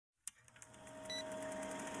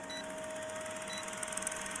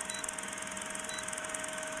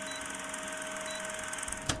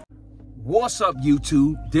What's up,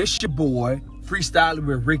 YouTube? This your boy, Freestyling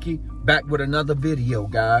with Ricky, back with another video,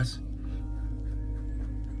 guys.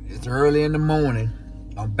 It's early in the morning.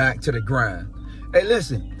 I'm back to the grind. Hey,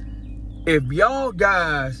 listen, if y'all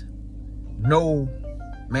guys know,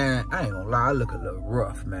 man, I ain't gonna lie, I look a little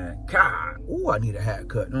rough, man. God, ooh, I need a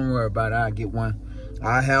haircut. Don't worry about it, I'll get one.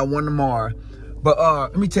 I'll have one tomorrow. But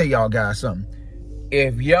let me tell y'all guys something.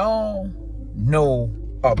 If y'all know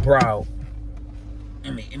about,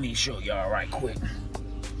 let me show y'all right quick.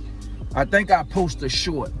 I think I posted a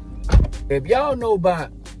short. If y'all know about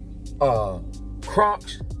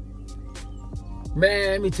Crocs, man,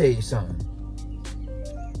 let me tell you something.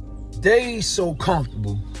 They so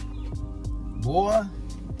comfortable, boy.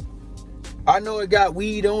 I know it got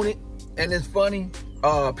weed on it, and it's funny.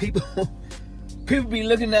 People be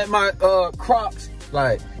looking at my Crocs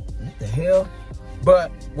like, what the hell?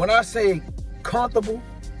 But when I say comfortable,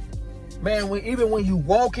 man, even when you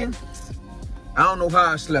walking, I don't know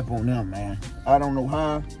how I slept on them, man. I don't know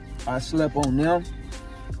how I slept on them,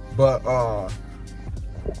 but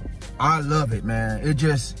I love it, man. It's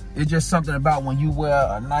just something about when you wear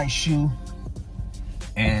a nice shoe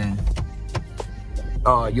and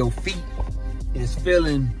your feet is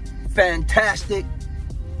feeling fantastic.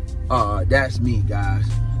 That's me, guys.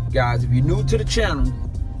 Guys, if you're new to the channel,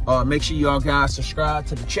 make sure y'all guys subscribe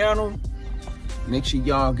to the channel. Make sure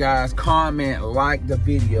y'all guys comment, like the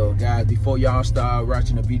video, guys. Before y'all start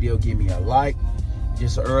watching the video, give me a like.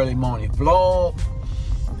 Just an early morning vlog.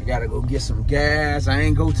 I gotta go get some gas. I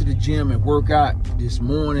ain't go to the gym and work out this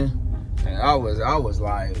morning, and I was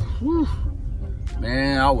like, whew,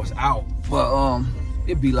 man, I was out. But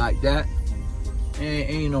it be like that.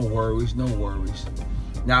 Ain't no worries, no worries.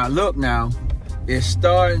 Now look, now it's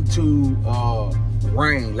starting to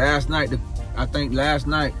rain. I think last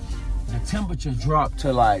night the temperature dropped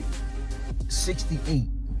to like 68,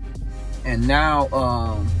 and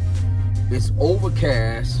now it's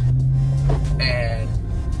overcast and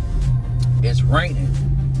it's raining.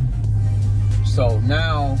 So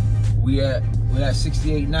now we're at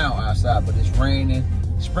 68 now outside, but it's raining,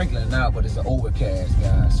 sprinkling now, but it's an overcast,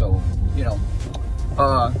 guys. So, you know,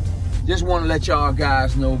 just want to let y'all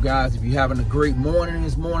guys know, guys, if you're having a great morning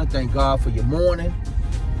this morning, thank God for your morning.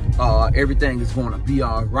 Everything is going to be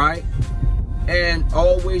all right. And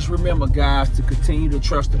always remember, guys, to continue to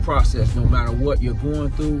trust the process. No matter what you're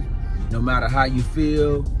going through, no matter how you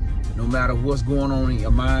feel, no matter what's going on in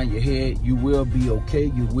your mind, your head, you will be okay.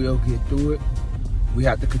 You will get through it. We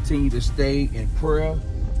have to continue to stay in prayer,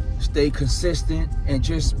 stay consistent, and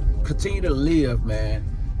just continue to live, man.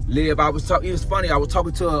 Live. It was funny. I was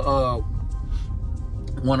talking to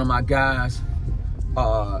one of my guys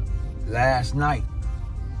last night,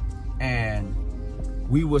 and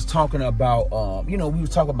we was talking about, you know, we was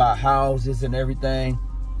talking about houses and everything.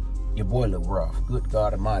 Your boy look rough. Good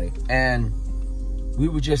God Almighty. And we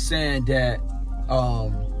were just saying that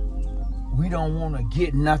we don't want to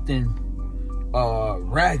get nothing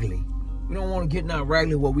raggedy. We don't want to get nothing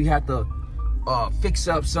raggedy where we have to fix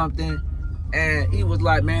up something. And he was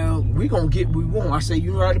like, man, we gonna get what we want. I say,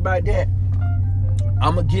 you right about that.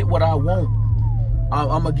 I'm gonna get what I want.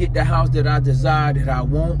 I'm gonna get the house that I desire, that I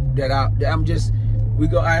want, I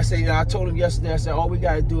told him yesterday, I said, all we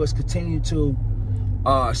gotta do is continue to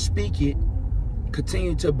speak it,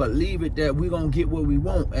 continue to believe it, that we're gonna get what we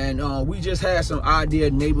want. And we just had some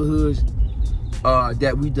ideal neighborhoods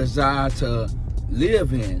that we desire to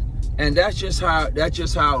live in. And that's just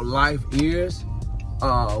how life is.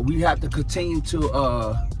 We have to continue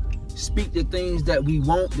to speak the things that we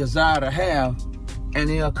want, desire to have, and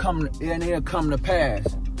they'll come to pass.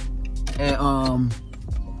 And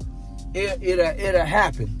it'll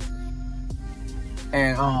happen.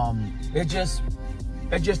 And it's just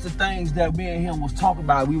the things that me and him was talking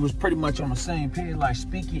about. We was pretty much on the same page, like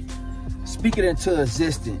speak it into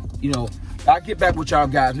existence. You know, I'll get back with y'all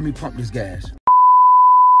guys. Let me pump this gas.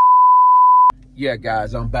 Yeah,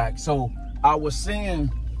 guys, I'm back. So I was saying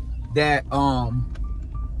that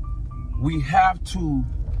we have to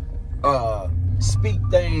speak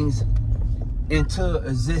things into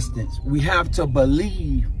existence. We have to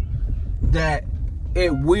believe that it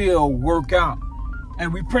will work out.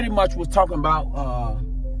 And we pretty much was talking about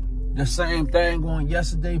the same thing going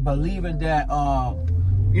yesterday, believing that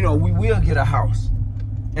you know, we will get a house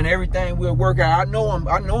and everything will work out. I know I'm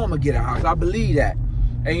gonna get a house. I believe that.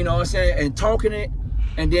 And you know what I'm saying? And talking it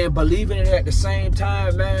and then believing it at the same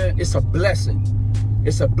time, man, it's a blessing.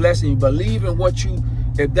 It's a blessing. Believing what you,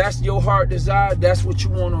 if that's your heart desire, that's what you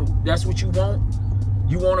want.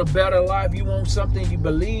 You want a better life. You want something. You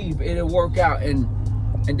believe it'll work out, and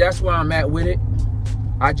that's where I'm at with it.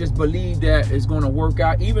 I just believe that it's going to work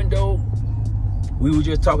out, even though We were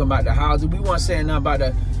just talking about the houses. We weren't saying nothing about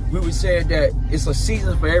that. We were saying that it's a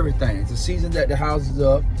season for everything. It's a season that the house is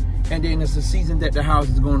up, and then it's a season that the house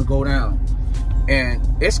is going to go down. And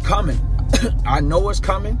it's coming. I know it's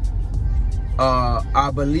coming.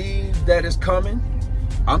 I believe that it's coming.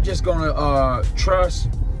 I'm just gonna trust.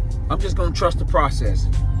 I'm just gonna trust the process.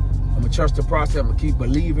 I'm gonna trust the process. I'm gonna keep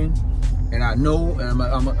believing, and I know. And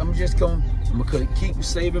I'm just gonna keep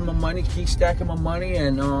saving my money, keep stacking my money,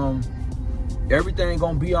 and everything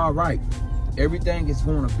gonna be all right. Everything is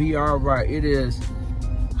gonna be all right. It is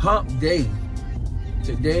hump day.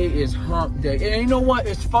 Today is hump day. And you know what?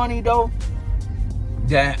 It's funny though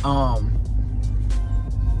that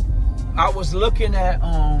I was looking at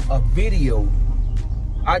a video.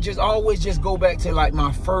 I just always just go back to like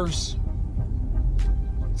my first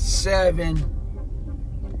 7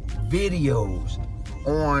 videos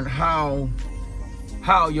on how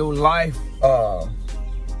your life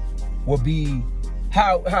will be,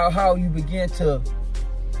 how you begin to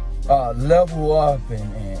level up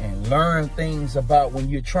and learn things about when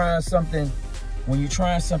you're trying something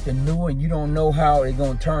new and you don't know how it's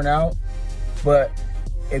gonna turn out. But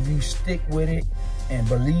if you stick with it and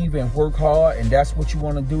believe and work hard, and that's what you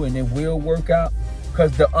want to do, and it will work out.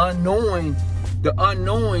 Because the unknowing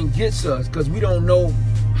gets us, because we don't know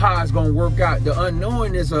how it's gonna work out. The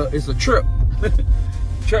unknowing is a trip.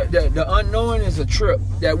 The unknowing is a trip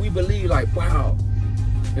that we believe like, wow,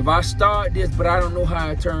 if I start this, but I don't know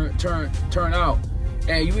how it turn out.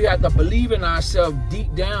 And we have to believe in ourselves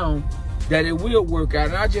deep down that it will work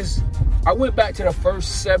out. And I went back to the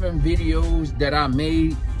first 7 videos that I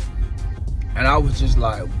made, and I was just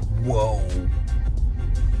like, whoa,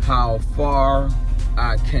 how far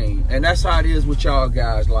I came. And that's how it is with y'all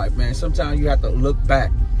guys. Like, man, sometimes you have to look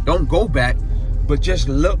back. Don't go back, but just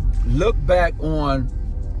look back on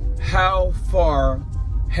how far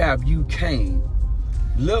have you came.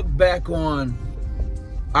 Look back on,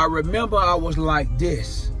 I remember I was like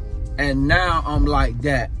this, and now I'm like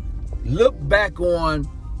that. Look back on,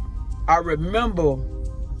 I remember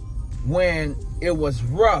when it was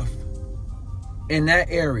rough in that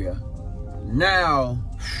area. Now,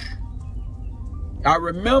 I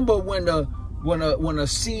remember when the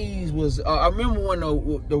seas was. I remember when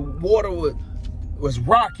the water was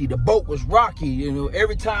rocky. The boat was rocky. You know,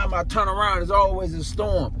 every time I turn around, there's always a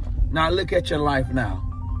storm. Now look at your life now.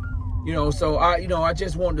 You know, so I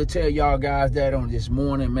just wanted to tell y'all guys that on this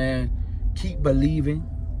morning, man. Keep believing.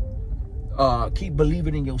 Keep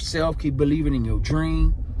believing in yourself. Keep believing in your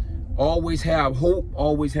dream. Always have hope.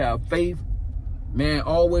 Always have faith. Man,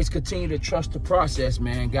 always continue to trust the process,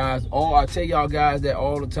 man, guys. I tell y'all guys that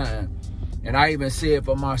all the time. And I even say it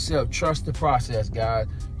for myself. Trust the process, guys.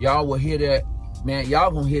 Y'all will hear that. Man,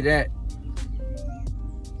 y'all gonna hear that.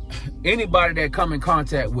 Anybody that come in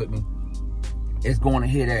contact with me is going to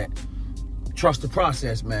hear that. Trust the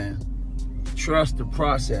process, man. Trust the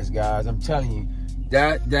process, guys. I'm telling you.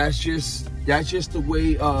 That's just the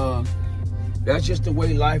way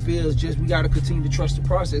life is. We gotta continue to trust the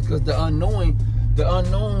process, because the unknown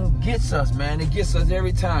gets us, man. It gets us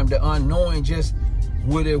every time. The unknowing, just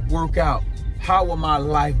would it work out? How will my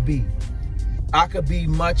life be? I could be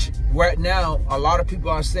much right now. A lot of people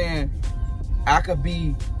are saying I could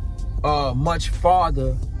be much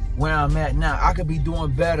farther where I'm at now. I could be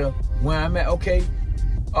doing better where I'm at. Okay.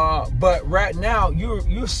 But right now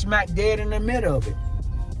you're smack dead in the middle of it.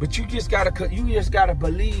 But you just gotta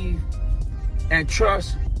believe and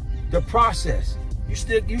trust the process. You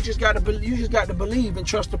just got to believe and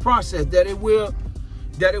trust the process that it will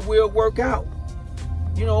work out.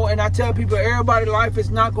 You know, and I tell people, everybody's life is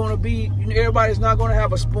not going to be. Everybody's not going to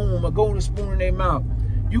have a golden spoon in their mouth.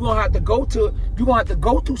 You're gonna have to go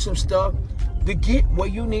through some stuff to get where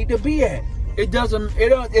you need to be at. It doesn't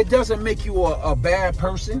make you a bad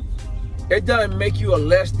person. It doesn't make you a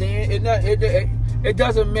less than. It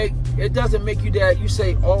doesn't make you that you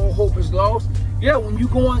say all hope is lost. Yeah, when you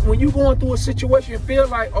going through a situation, you feel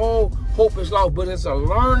like all hope is lost, but it's a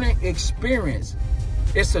learning experience.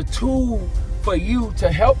 It's a tool for you to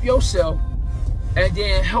help yourself, and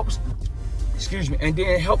then help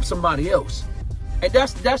somebody else. And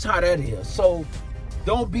that's how that is. So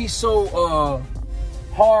don't be so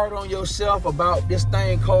hard on yourself about this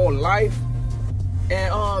thing called life,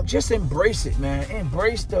 and just embrace it, man.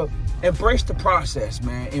 Embrace the process,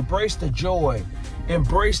 man. Embrace the joy,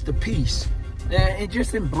 embrace the peace, and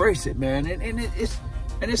just embrace it, man. And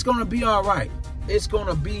it's gonna be all right. It's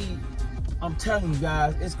gonna be, I'm telling you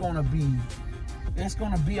guys, it's gonna be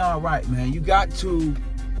all right, man. You got to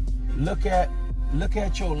look at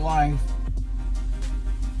your life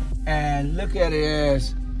and look at it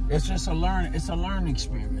as it's just a learning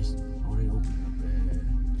experience. Oh, they opened up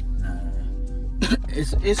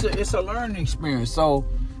it's a learning experience. So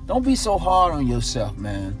don't be so hard on yourself,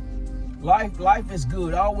 man. Life is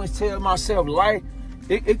good. I always tell myself, life,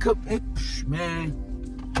 man,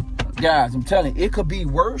 guys, I'm telling you, it could be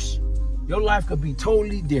worse. Your life could be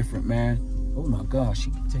totally different, man. Oh my gosh,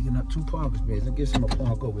 she taking up 2 parkers, man. Let's get some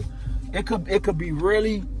park over. It could be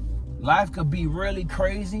really, life could be really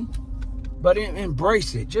crazy, but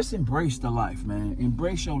embrace it. Just embrace the life, man.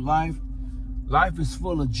 Embrace your life. Life is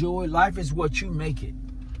full of joy. Life is what you make it.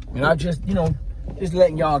 And I just, just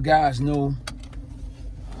letting y'all guys know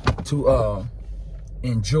to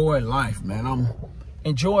enjoy life, man.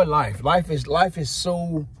 Enjoy life. Life is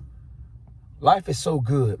so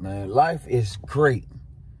good, man. Life is great.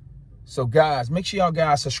 So guys, make sure y'all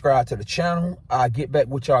guys subscribe to the channel. I'll get back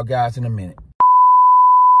with y'all guys in a minute.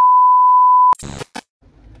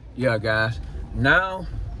 Yeah, guys. Now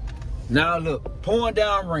look, pouring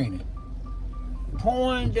down raining.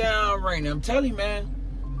 Pouring down raining. I'm telling you, man,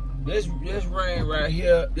 this rain right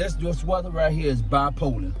here, this weather right here is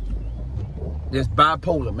bipolar. It's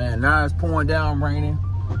bipolar, man. Now it's pouring down raining.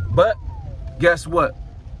 But guess what?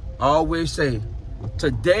 I always say,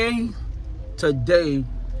 today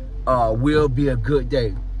will be a good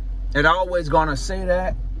day. And I always gonna say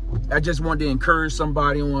that. I just want to encourage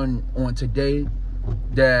somebody on today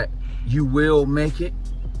that you will make it.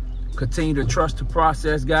 Continue to trust the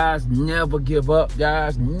process, guys. Never give up,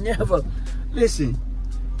 guys. Never. Listen,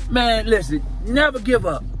 man, listen. Never give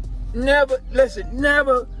up. Never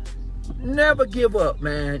give up,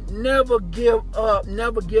 man. Never give up.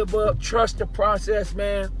 Never give up. Trust the process,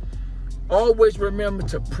 man. Always remember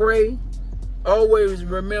to pray. Always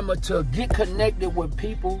remember to get connected with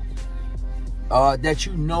people that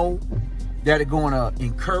you know that are going to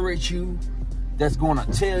encourage you, that's going to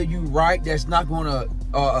tell you right, that's not going to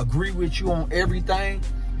agree with you on everything.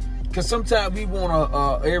 Because sometimes we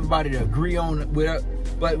want everybody to agree on with us,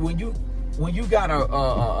 but when you got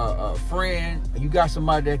a friend, you got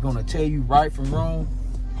somebody that's going to tell you right from wrong,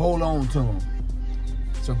 hold on to them.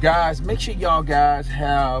 So guys, make sure y'all guys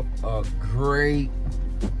have a great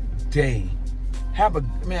day. Have a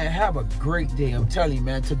great day. I'm telling you,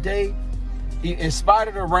 man, today, in spite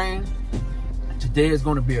of the rain, today is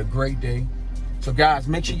going to be a great day. So guys,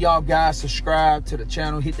 make sure y'all guys subscribe to the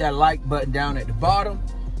channel. Hit that like button down at the bottom.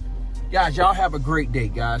 Guys, y'all have a great day,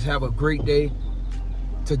 guys. Have a great day.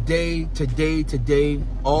 Today.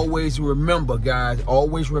 Always remember, guys,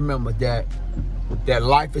 always remember that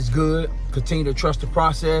life is good. Continue to trust the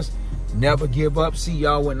process. Never give up. See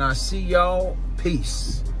y'all when I see y'all.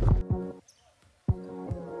 Peace.